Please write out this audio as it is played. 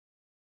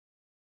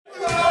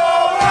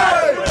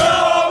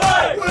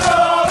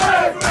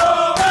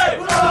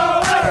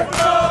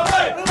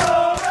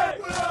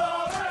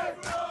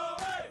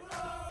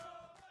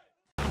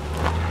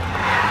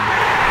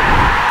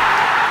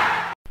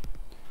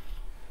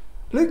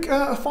Luke,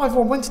 a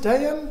 5-1 win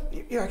today,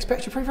 I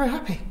expect you're very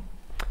happy.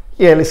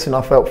 Yeah, listen,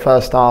 I felt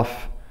first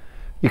half,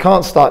 you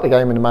can't start the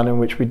game in the manner in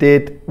which we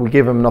did. We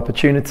give them an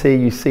opportunity,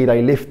 you see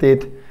they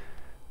lifted.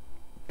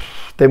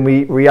 Then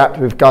we react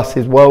with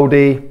Gus's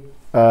worldie.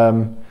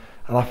 And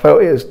I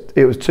felt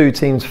it was two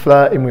teams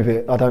flirting with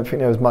it. I don't think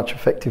there was much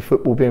effective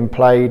football being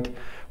played.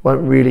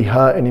 Weren't really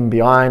hurting in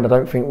behind. I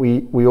don't think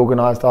we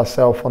organised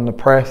ourselves on the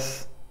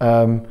press.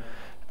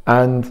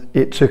 And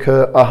it took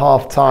a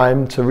half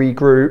time to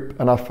regroup,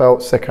 and I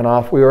felt second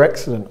half we were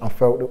excellent. I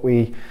felt that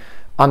we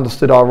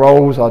understood our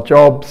roles, our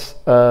jobs,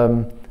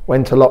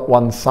 went a lot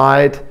one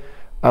side,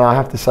 and I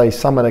have to say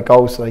some of the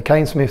goals today,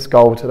 Kane Smith's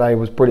goal today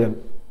was brilliant.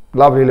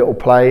 Lovely little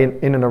play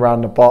in and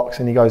around the box,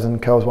 and he goes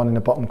and curls one in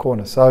the bottom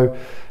corner. So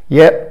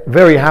yeah,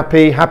 very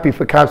happy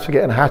for Cabs for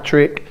getting a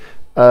hat-trick.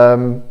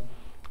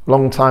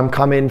 Long time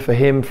coming for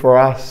him, for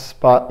us,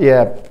 but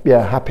yeah,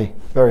 happy,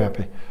 very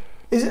happy.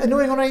 Is it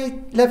annoying on any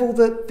level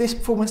that this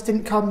performance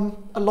didn't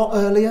come a lot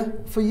earlier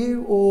for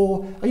you,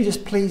 or are you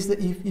just pleased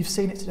that you've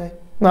seen it today?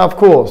 No, of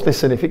course.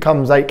 Listen, if it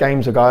comes 8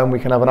 games ago and we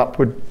can have an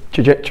upward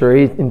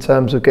trajectory in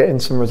terms of getting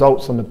some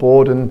results on the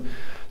board and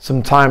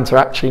some time to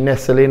actually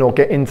nestle in or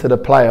get into the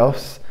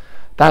playoffs,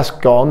 that's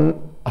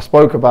gone. I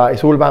spoke about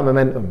it's all about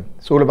momentum.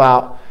 It's all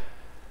about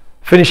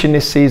finishing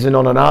this season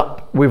on and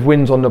up with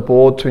wins on the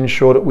board to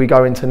ensure that we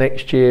go into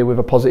next year with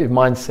a positive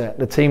mindset.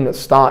 The team that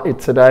started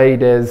today,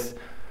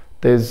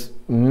 there's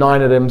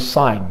 9 of them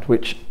signed,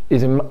 which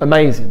is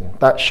amazing.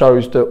 That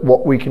shows that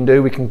what we can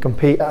do, we can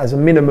compete as a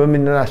minimum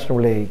in the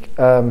National League.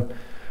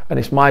 And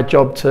it's my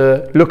job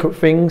to look at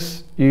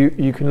things.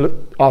 You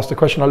can ask the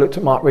question. I looked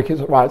at Mark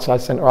Ricketts at right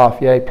side centre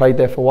half. Yeah, he played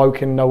there for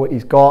Woking, know what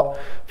he's got.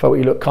 Felt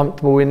he looked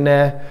comfortable in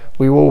there.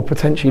 We will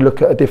potentially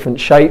look at a different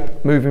shape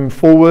moving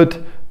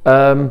forward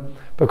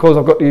because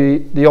I've got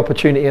the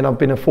opportunity and I've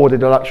been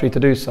afforded the luxury to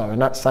do so.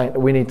 And that's something that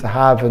we need to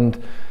have,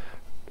 and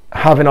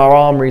having our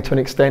armoury to an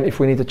extent if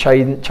we need to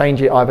change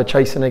it, either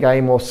chasing a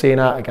game or seeing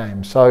out a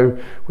game. So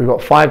we've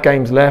got 5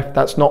 games left.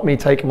 That's not me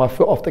taking my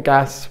foot off the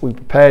gas. We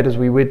prepared as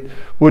we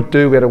would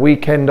do. We had a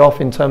weekend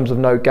off in terms of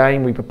no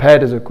game. We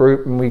prepared as a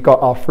group, and we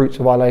got our fruits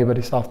of our labour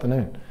this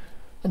afternoon.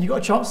 And you got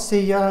a chance to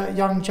see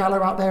young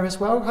Jallow out there as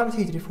well. How did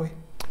he do for you?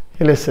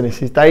 Hey, listen, it's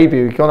his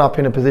debut. He's gone up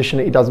in a position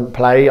that he doesn't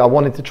play. I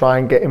wanted to try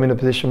and get him in a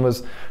position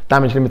was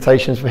damage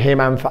limitations for him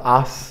and for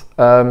us.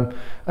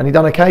 And he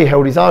done okay,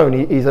 held his own.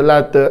 He's a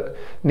lad that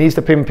needs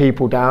to pin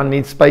people down,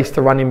 needs space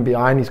to run in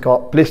behind. He's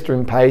got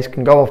blistering pace,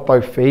 can go off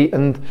both feet,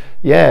 and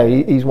yeah,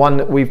 he's one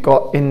that we've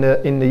got in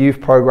the youth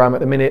programme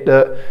at the minute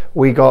that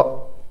we got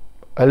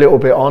a little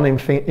bit on.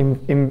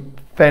 In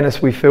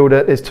fairness, we feel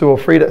that there's 2 or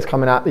 3 that's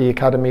coming out the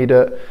academy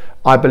that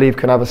I believe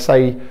can have a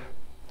say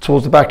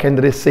towards the back end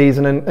of this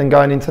season and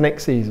going into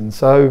next season.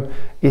 So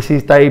it's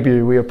his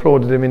debut. We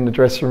applauded him in the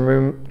dressing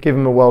room, give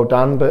him a well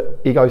done, but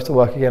he goes to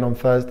work again on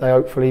Thursday,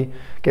 hopefully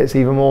gets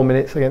even more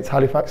minutes against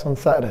Halifax on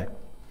Saturday.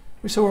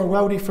 We saw a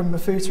worldie from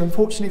Mafuta.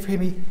 Unfortunately for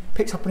him, he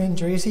picked up an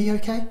injury. Is he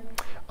okay?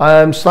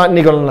 Slight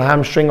niggle on the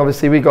hamstring.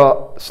 Obviously we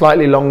got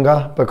slightly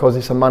longer because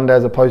it's a Monday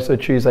as opposed to a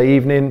Tuesday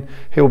evening.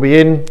 He'll be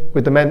in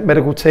with the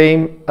medical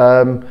team.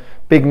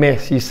 Big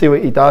miss. You see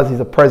what he does.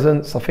 He's a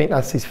presence. I think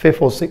that's his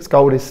 5th or 6th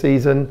goal this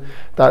season.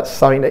 That's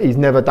something that he's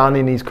never done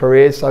in his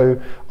career.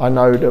 So I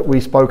know that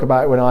we spoke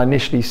about it when I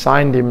initially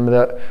signed him,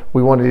 that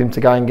we wanted him to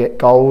go and get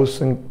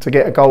goals, and to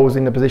get goals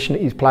in the position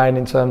that he's playing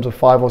in terms of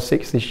 5 or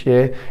 6 this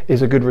year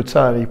is a good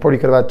return. He probably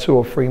could have had 2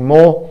 or 3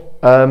 more.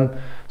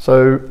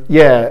 So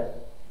yeah,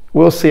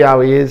 we'll see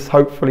how he is.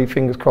 Hopefully,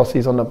 fingers crossed,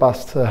 he's on the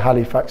bus to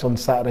Halifax on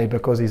Saturday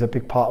because he's a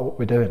big part of what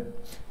we're doing.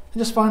 And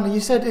just finally, you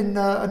said in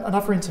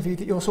another interview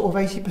that you're sort of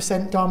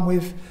 80% done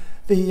with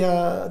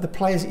the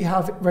players that you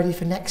have ready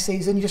for next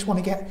season. You just want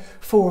to get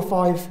 4 or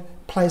 5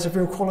 players of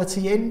real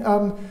quality in.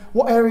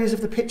 What areas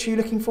of the pitch are you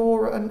looking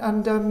for,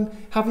 and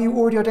have you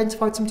already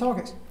identified some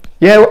targets?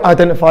 Yeah,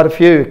 identified a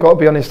few. Got to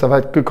be honest, I've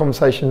had good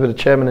conversations with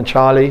the chairman and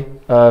Charlie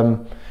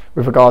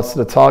with regards to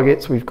the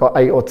targets. We've got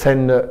 8 or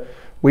 10 that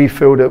we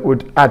feel that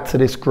would add to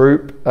this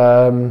group.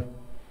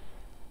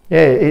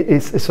 Yeah,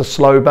 it's a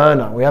slow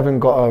burner. We haven't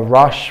got a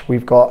rush.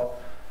 We've got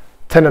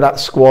 10 of that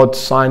squad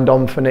signed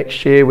on for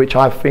next year, which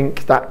I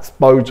think that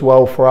bodes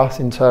well for us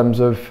in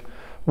terms of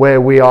where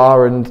we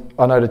are. And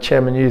I know the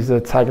chairman used the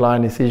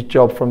tagline, it's his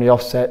job from the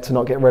offset to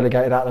not get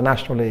relegated out of the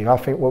National League. I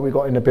think what we've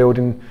got in the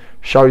building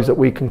shows that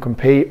we can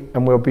compete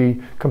and we'll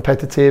be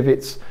competitive.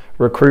 Its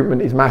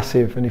recruitment is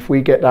massive, and if we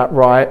get that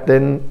right,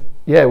 then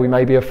yeah, we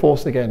may be a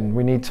force again.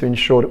 We need to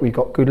ensure that we've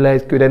got good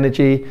legs, good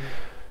energy,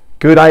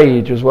 good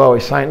age as well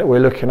is something that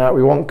we're looking at.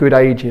 We want good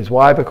ages.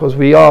 Why? Because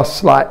we are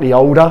slightly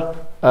older.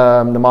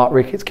 The Mark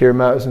Ricketts, Kieran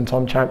Mertens and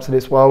Tom Champs of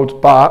this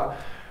world. But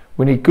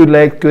we need good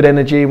legs, good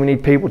energy. We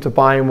need people to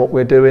buy in what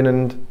we're doing.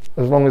 And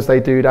as long as they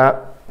do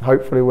that,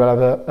 hopefully we'll have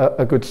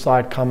a good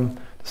side come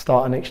the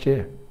start of next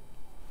year.